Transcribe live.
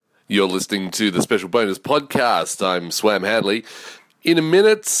You're listening to the Special Bonus Podcast. I'm Swam Hadley. In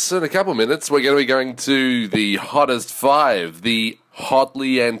a couple minutes, we're going to be going to the Hottest 5, the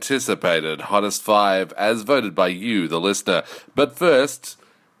hotly anticipated Hottest 5 as voted by you, the listener. But first,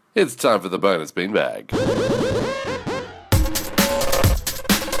 it's time for the Bonus Beanbag.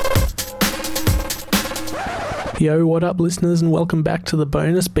 Yo, what up listeners, and welcome back to the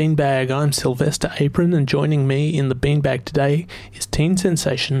Bonus Beanbag. I'm Sylvester Apron, and joining me in the beanbag today is teen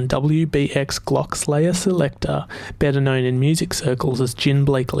sensation WBX Glock Slayer Selector, better known in music circles as Gin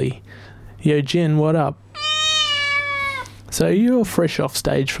Blakely. Yo Gin, what up? So you're fresh off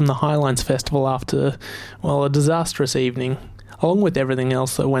stage from the Highlines Festival after, a disastrous evening. Along with everything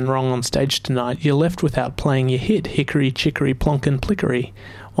else that went wrong on stage tonight, you're left without playing your hit, Hickory Chickory Plonkin' Plickery.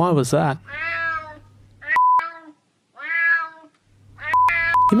 Why was that?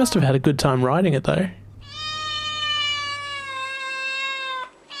 You must have had a good time writing it, though.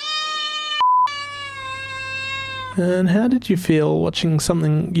 And how did you feel watching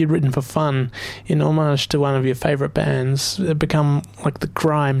something you'd written for fun in homage to one of your favourite bands become like the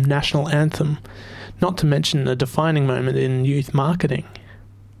grime national anthem, not to mention a defining moment in youth marketing?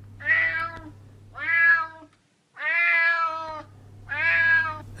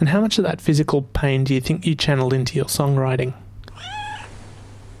 And how much of that physical pain do you think you channeled into your songwriting?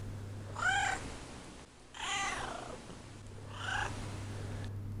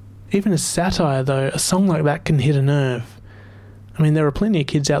 Even as satire, though, a song like that can hit a nerve. I mean, there are plenty of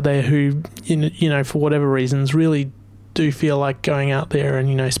kids out there who, for whatever reasons, really do feel like going out there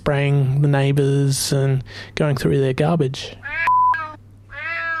and, spraying the neighbours and going through their garbage.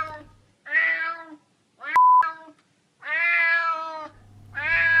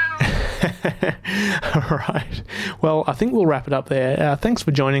 Alright, well, I think we'll wrap it up there. Thanks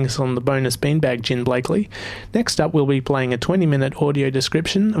for joining us on the Bonus Beanbag, Gin Blakely. Next up, we'll be playing a 20-minute audio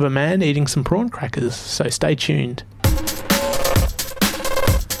description of a man eating some prawn crackers, so stay tuned.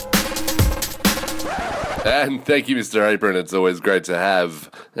 And thank you, Mr. Apron. It's always great to have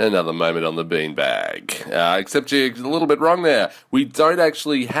another moment on the beanbag. Except you're a little bit wrong there. We don't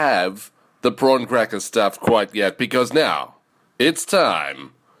actually have the prawn cracker stuff quite yet, because now it's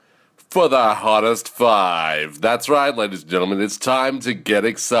time for the Hottest 5. That's right, ladies and gentlemen, it's time to get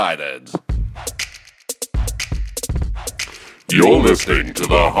excited. You're listening to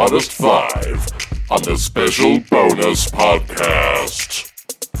the Hottest 5 on the Special Bonus Podcast.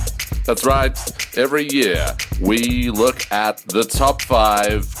 That's right, every year we look at the top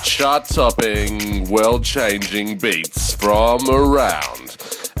 5 chart-topping, world-changing beats from around.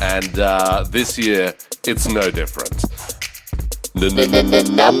 And this year, it's no different.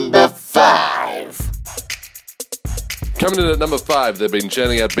 Number 5. Coming in at number 5, they've been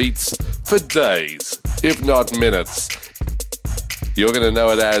churning out beats for days, if not minutes. You're going to know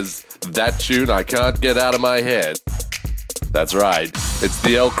it as That Tune I Can't Get Out of My Head. That's right, it's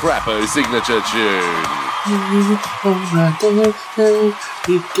the El Crapo signature tune.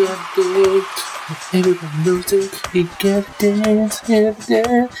 Everyone knows it. You gotta dance every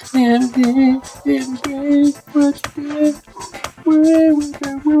day, what you do? Where?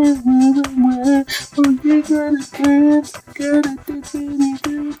 Oh, you gotta dance, really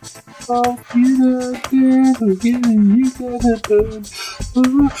do. Oh, you gotta dance,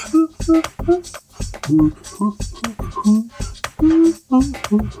 you gotta dance.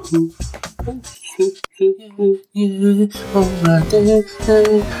 Yeah, on my day,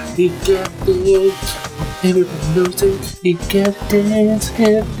 you gotta dance. Everyone knows it. You gotta dance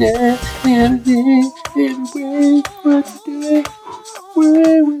every day, what you do?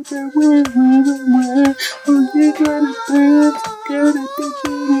 Where? Oh, you gotta dance, really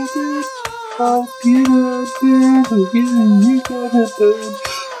do. Oh, you gotta dance, you gotta dance.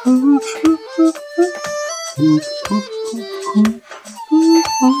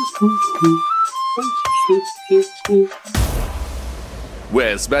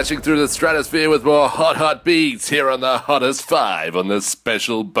 We're smashing through the stratosphere with more hot beats here on the Hottest 5 on this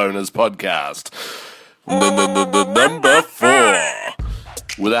special bonus podcast. Number 4.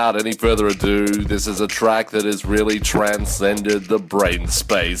 Without any further ado, this is a track that has really transcended the brain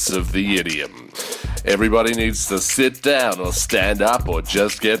space of the idiom. Everybody needs to sit down or stand up or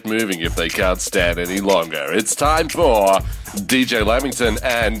just get moving if they can't stand any longer. It's time for DJ Lamington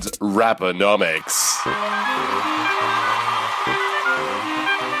and Rappernomics.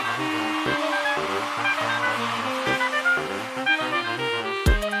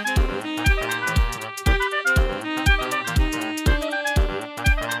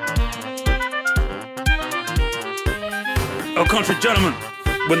 Oh, country gentlemen,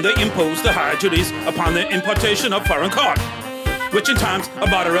 when they impose the high duties upon the importation of foreign cotton, which in times of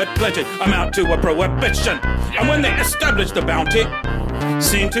moderate plenty amount to a prohibition. And when they established the bounty,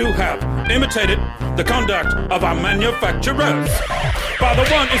 seem to have imitated the conduct of our manufacturers. By the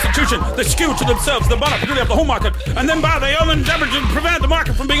one institution, they skew to themselves the monopoly of the home market, and then by their own endeavor to prevent the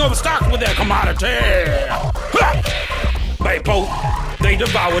market from being overstocked with their commodity. They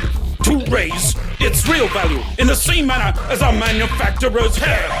devoured to raise its real value in the same manner as our manufacturers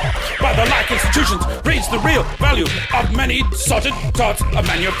have. By the like institutions, raise the real value of many sorted sorts of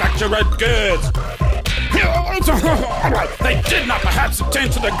manufactured goods. They did not perhaps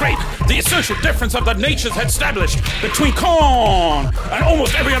attend to the essential difference of the natures had established between corn and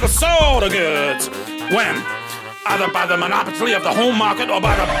almost every other sort of goods, when, either by the monopoly of the home market or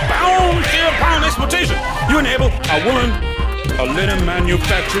by the bounty upon exploitation, you enable a woman, a linen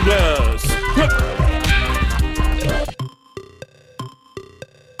manufacturers.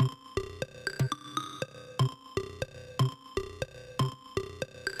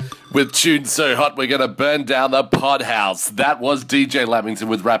 With tunes so hot, we're going to burn down the pod house. That was DJ Lamington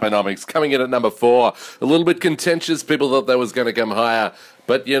with Raponomics, coming in at number 4. A little bit contentious. People thought that was going to come higher.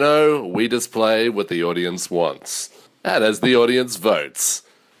 But, you know, we just play what the audience wants. And as the audience votes.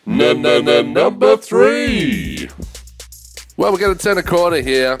 Number 3. Well, we're going to turn a corner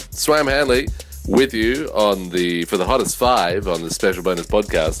here. Swam Hanley with you for the hottest 5 on the Special Bonus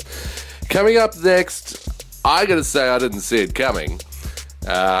podcast. Coming up next, I got to say I didn't see it coming.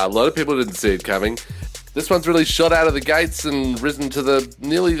 A lot of people didn't see it coming. This one's really shot out of the gates and risen to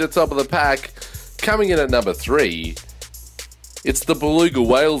nearly the top of the pack. Coming in at number 3, it's the Beluga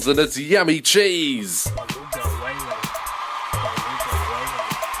Whales and it's Yummy Cheese.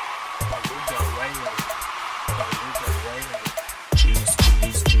 Cheese,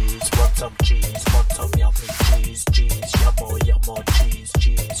 cheese, cheese, want some cheese, want some yummy cheese, cheese, yummo, yummo, cheese,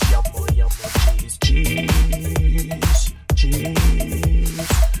 cheese, yummo, yummo, cheese, cheese, cheese.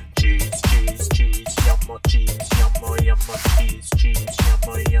 Cheese, yummo, yummo, cheese, cheese,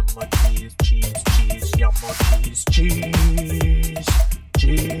 yummo, yummo, cheese, cheese, cheese, yummo, cheese, cheese,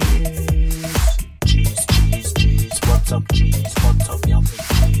 cheese, cheese, cheese, want some yummy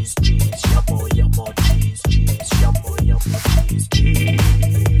cheese, cheese, yummo, yummo, cheese, cheese, yummo, yummo, cheese, cheese,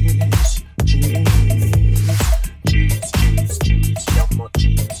 cheese, cheese, cheese, yummo,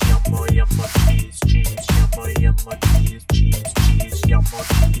 cheese, yummo, yummo, cheese, cheese, yummo, yummo, cheese, cheese, cheese, yummo,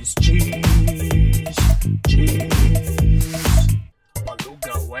 cheese, cheese.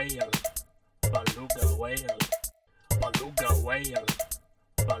 Beluga whale, beluga whale, beluga whale,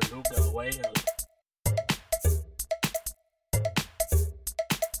 beluga whale.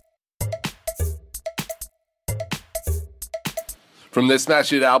 From their smash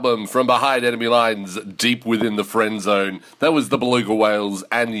hit album, From Behind Enemy Lines, Deep Within the Friend Zone, that was the Beluga Whales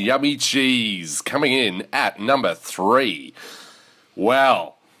and Yummy Cheese, coming in at number 3.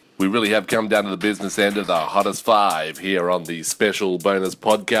 Well, we really have come down to the business end of the hottest 5 here on the Special Bonus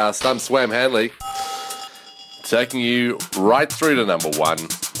podcast. I'm Swam Hanley, taking you right through to number 1.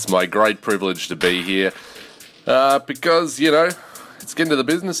 It's my great privilege to be here because, you know, it's getting to the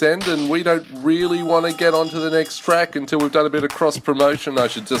business end and we don't really want to get on to the next track until we've done a bit of cross-promotion. I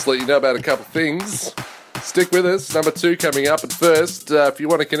should just let you know about a couple of things. Stick with us. Number 2 coming up. But first, if you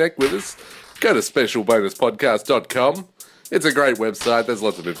want to connect with us, go to specialbonuspodcast.com. It's a great website. There's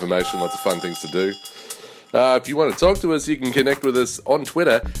lots of information, lots of fun things to do. If you want to talk to us, you can connect with us on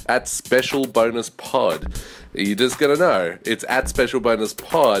Twitter at Special Bonus Pod. You just got to know, it's at Special Bonus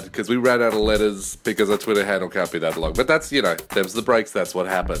Pod because we ran out of letters because our Twitter handle can't be that long. But that's, you know, them's the breaks, that's what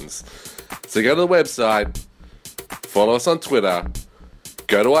happens. So go to the website, follow us on Twitter,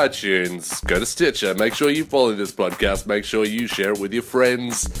 go to iTunes, go to Stitcher, make sure you follow this podcast, make sure you share it with your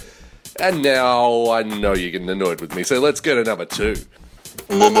friends. And now I know you're getting annoyed with me, so let's go to number 2.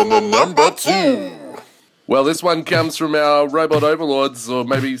 Number 2. Well, this one comes from our robot overlords, or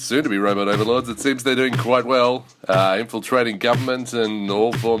maybe soon-to-be robot overlords. It seems they're doing quite well, infiltrating government and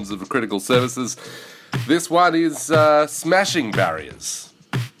all forms of critical services. This one is Smashing Barriers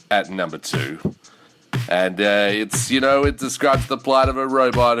at number 2. And it's, you know, it describes the plight of a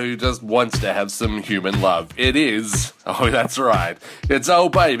robot who just wants to have some human love. It is, oh, that's right, it's Oh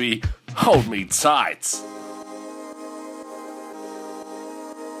Baby, Hold Me Tight.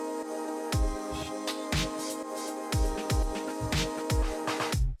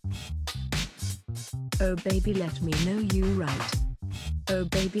 Oh baby, let me know you right. Oh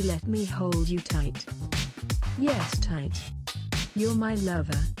baby, let me hold you tight. Yes, tight. You're my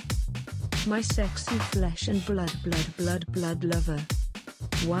lover. My sexy flesh and blood lover.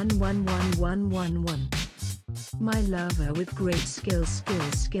 111111. My lover with great skill,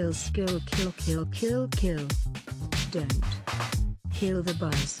 kill. Don't kill the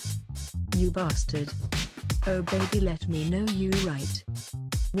buzz. You bastard. Oh baby, let me know you right.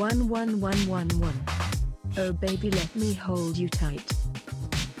 11111. Oh baby, let me hold you tight.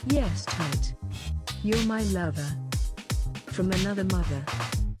 Yes, tight. You're my lover. From another mother.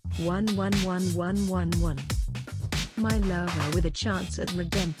 111111. My lover with a chance at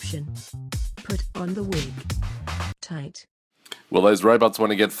redemption. Put on the wig. Tight. Well, those robots want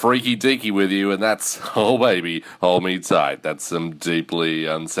to get freaky deaky with you, and that's, oh baby, hold me tight. That's some deeply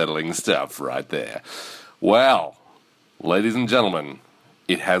unsettling stuff right there. Well, ladies and gentlemen,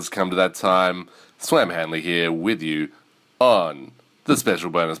 it has come to that time. Swam Hanley here with you on the special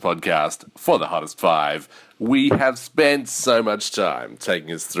bonus podcast for the Hottest 5. We have spent so much time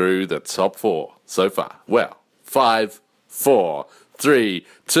taking us through the top 4 so far. Well, 5, 4, 3,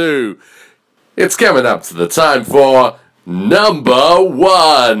 2. It's coming up to the time for number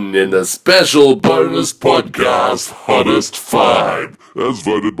 1 in the special bonus podcast Hottest 5, as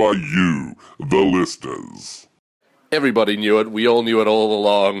voted by you, the listeners. Everybody knew it. We all knew it all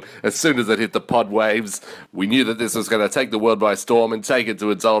along. As soon as it hit the pod waves, we knew that this was going to take the world by storm and take it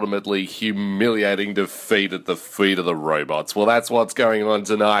to its ultimately humiliating defeat at the feet of the robots. Well, that's what's going on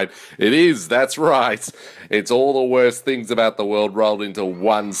tonight. It is, that's right. It's all the worst things about the world rolled into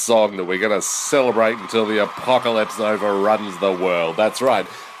one song that we're going to celebrate until the apocalypse overruns the world. That's right.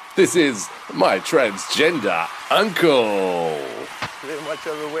 This is My Transgender Uncle. Pretty much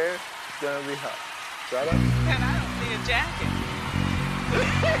everywhere, it's gonna be hot. Shut up. And I don't see a jacket.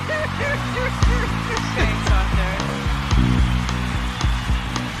 Thanks, Arthur.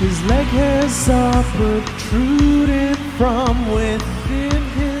 His leg hairs are protruding from within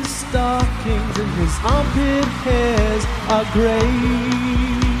his stockings, and his armpit hairs are grey.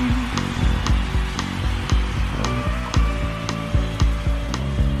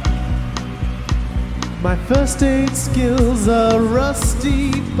 My first aid skills are rusty,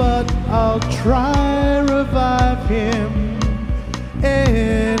 but I'll try revive him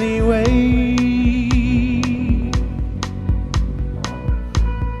anyway.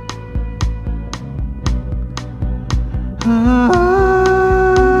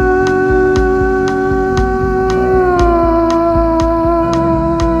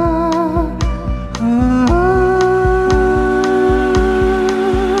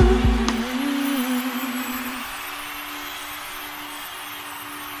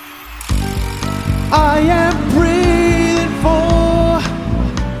 I am breathing for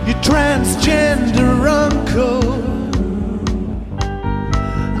your transgender uncle.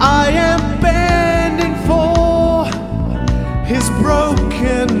 I am bending for his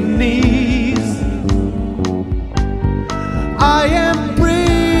broken knees. I am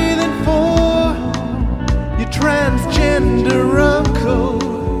breathing for your transgender uncle.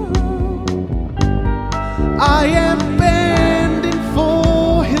 I am bending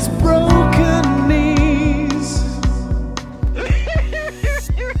for his broken knees.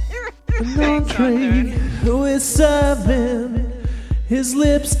 An entree we're serving, his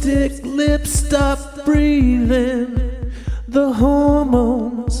lipstick lips stop breathing. The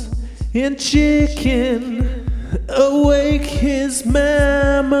hormones in chicken awake his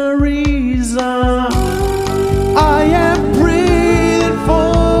memories. I am breathing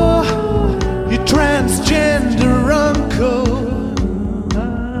for your transgender uncle.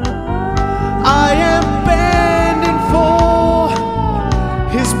 I am bending for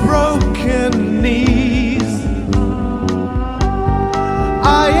his broken knees.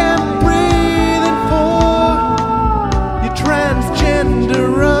 I am breathing for your transgender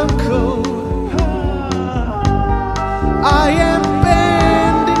uncle. I am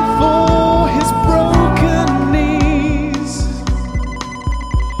bending for his broken knees.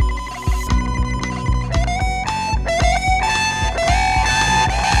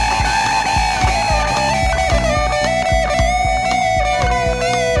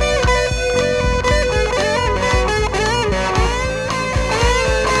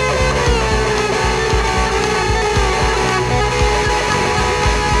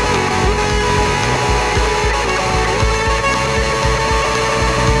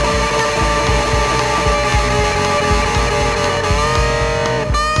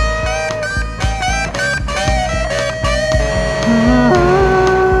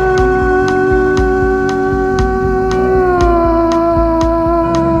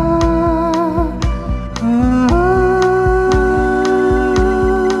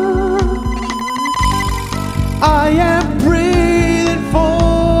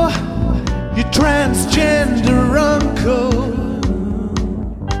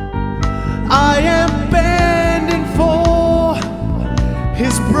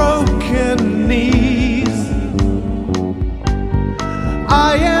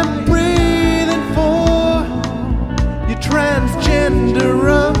 tender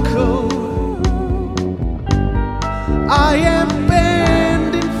uncle. I am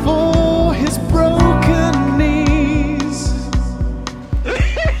bending for his broken knees.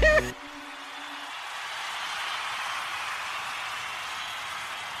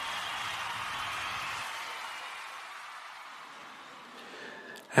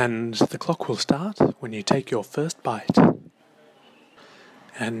 And the clock will start when you take your first bite.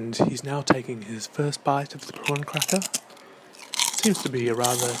 And he's now taking his first bite of the prawn cracker. Seems to be a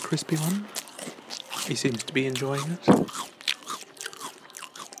rather crispy one. He seems to be enjoying it.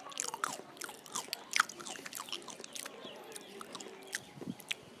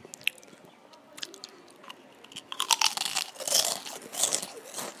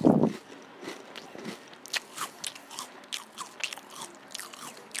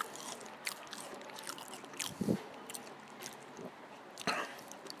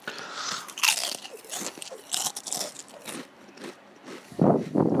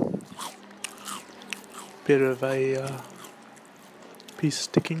 Bit of a piece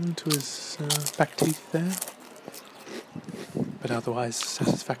sticking to his back teeth there, but otherwise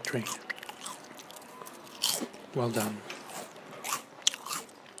satisfactory. Well done.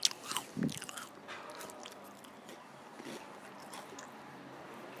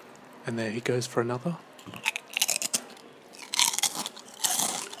 And there he goes for another.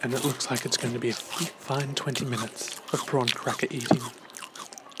 And it looks like it's going to be a fine 20 minutes of prawn cracker eating.